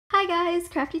Hi guys,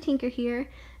 Crafty Tinker here,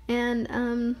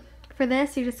 and for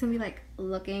this you're just gonna be like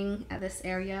looking at this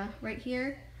area right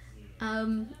here.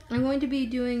 I'm going to be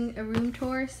doing a room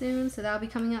tour soon, so that'll be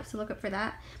coming up, so look up for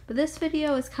that. But this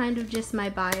video is kind of just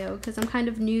my bio because I'm kind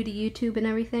of new to YouTube and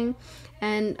everything,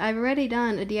 and I've already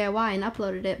done a DIY and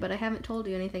uploaded it, but I haven't told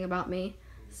you anything about me.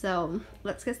 So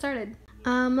let's get started.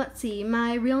 Let's see,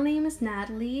 my real name is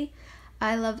Natalie.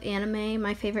 I love anime.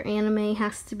 My favorite anime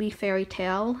has to be Fairy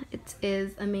Tail. It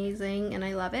is amazing and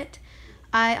I love it.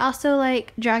 I also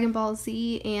like Dragon Ball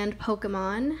Z and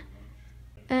Pokemon.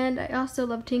 And I also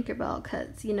love Tinkerbell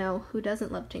because, you know, who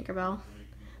doesn't love Tinkerbell?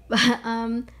 But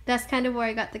that's kind of where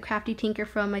I got the Crafty Tinker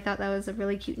from. I thought that was a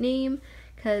really cute name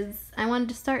because I wanted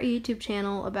to start a YouTube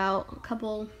channel about a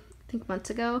couple, I think,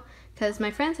 months ago because my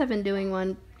friends have been doing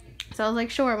one. So I was like,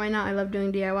 sure, why not? I love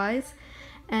doing DIYs.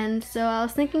 And so I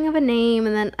was thinking of a name,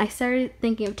 and then I started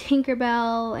thinking of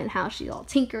Tinkerbell and how she's all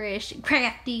tinkerish and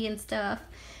crafty and stuff.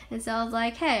 And so I was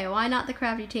like, hey, why not the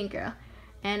Crafty Tinker?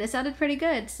 And it sounded pretty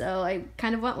good, so I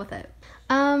kind of went with it.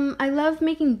 I love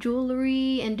making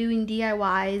jewelry and doing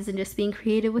DIYs and just being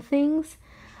creative with things.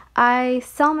 I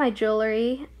sell my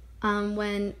jewelry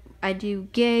when I do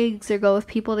gigs or go with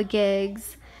people to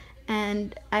gigs.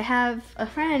 And I have a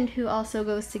friend who also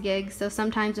goes to gigs, so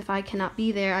sometimes if I cannot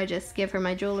be there, I just give her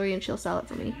my jewelry and she'll sell it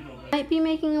for me. I might be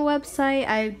making a website,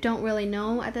 I don't really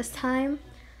know at this time.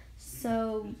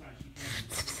 So,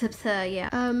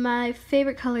 yeah. My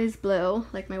favorite color is blue.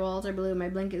 Like, my walls are blue, my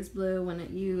blanket is blue. When I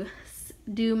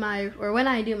do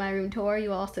my room tour,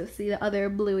 you also see the other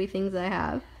bluey things I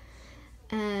have.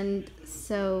 And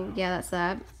so, yeah, that's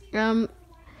that.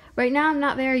 Right now I'm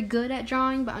not very good at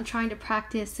drawing, but I'm trying to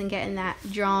practice and get in that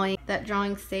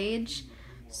drawing stage.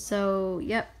 So,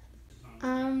 yep.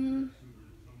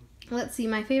 Let's see,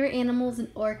 my favorite animal is an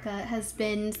orca. It has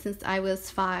been since I was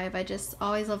 5. I just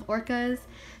always loved orcas.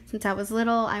 Since I was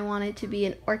little, I wanted to be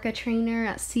an orca trainer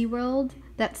at SeaWorld.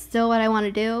 That's still what I want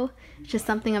to do. It's just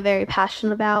something I'm very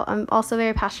passionate about. I'm also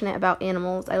very passionate about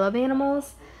animals. I love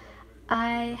animals.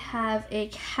 I have a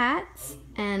cat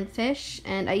and fish,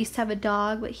 and I used to have a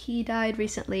dog, but he died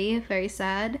recently, very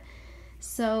sad.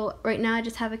 So right now I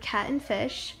just have a cat and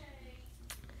fish.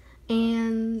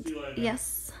 And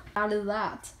yes, out of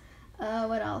that.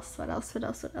 What else?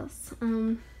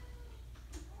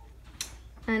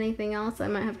 Anything else? I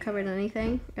might have covered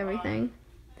everything.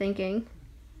 Thinking.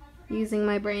 Using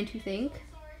my brain to think.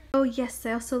 Oh yes,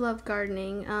 I also love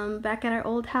gardening. Back at our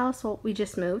old house, well, we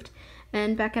just moved,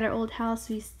 and back at our old house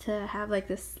we used to have like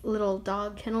this little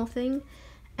dog kennel thing,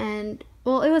 and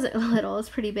well, it wasn't little, it was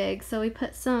pretty big, so we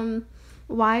put some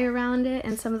wire around it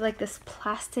and some of like this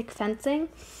plastic fencing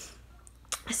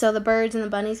so the birds and the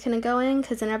bunnies couldn't go in,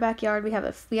 because in our backyard we had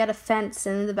a fence,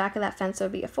 and in the back of that fence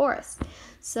would be a forest.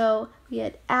 So we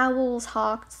had owls,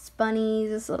 hawks,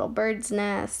 bunnies, little birds'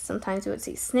 nests. Sometimes we would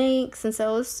see snakes, and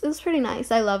so it was pretty nice.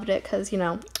 I loved it because, you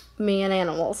know, me and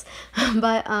animals.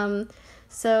 But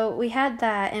so we had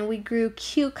that, and we grew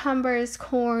cucumbers,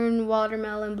 corn,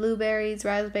 watermelon, blueberries,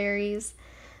 raspberries.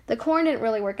 The corn didn't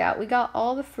really work out. We got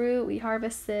all the fruit, we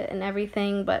harvested it and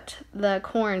everything, but the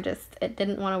corn it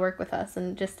didn't want to work with us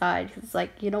and just died. It's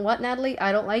like, you know what, Natalie?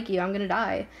 I don't like you. I'm gonna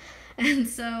die. And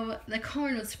so the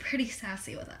corn was pretty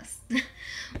sassy with us.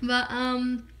 But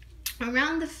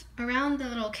around the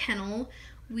little kennel,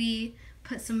 we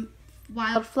put some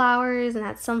wildflowers and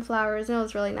had sunflowers, and it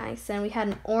was really nice. And we had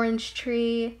an orange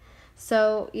tree.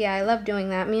 So yeah, I love doing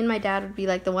that. Me and my dad would be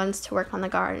like the ones to work on the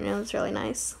garden. It was really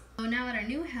nice. So now at our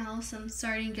new house, I'm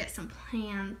starting to get some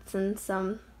plants and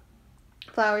some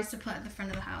flowers to put at the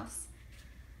front of the house.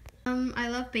 I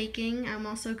love baking. I'm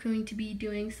also going to be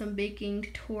doing some baking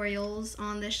tutorials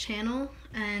on this channel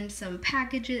and some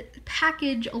package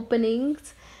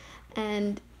openings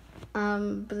and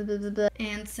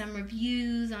and some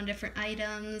reviews on different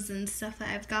items and stuff that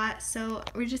I've got. So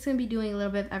we're just going to be doing a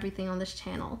little bit of everything on this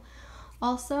channel.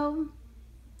 Also,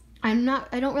 I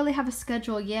don't really have a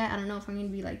schedule yet. I don't know if I'm going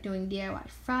to be like doing DIY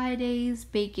Fridays,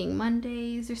 baking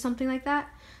Mondays, or something like that.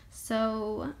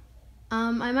 So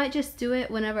I might just do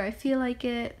it whenever I feel like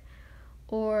it,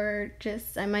 or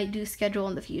just I might do schedule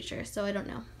in the future. So I don't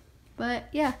know. But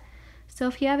yeah, so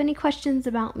if you have any questions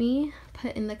about me,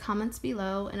 put in the comments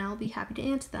below and I'll be happy to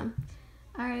answer them.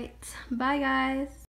 Alright, bye guys.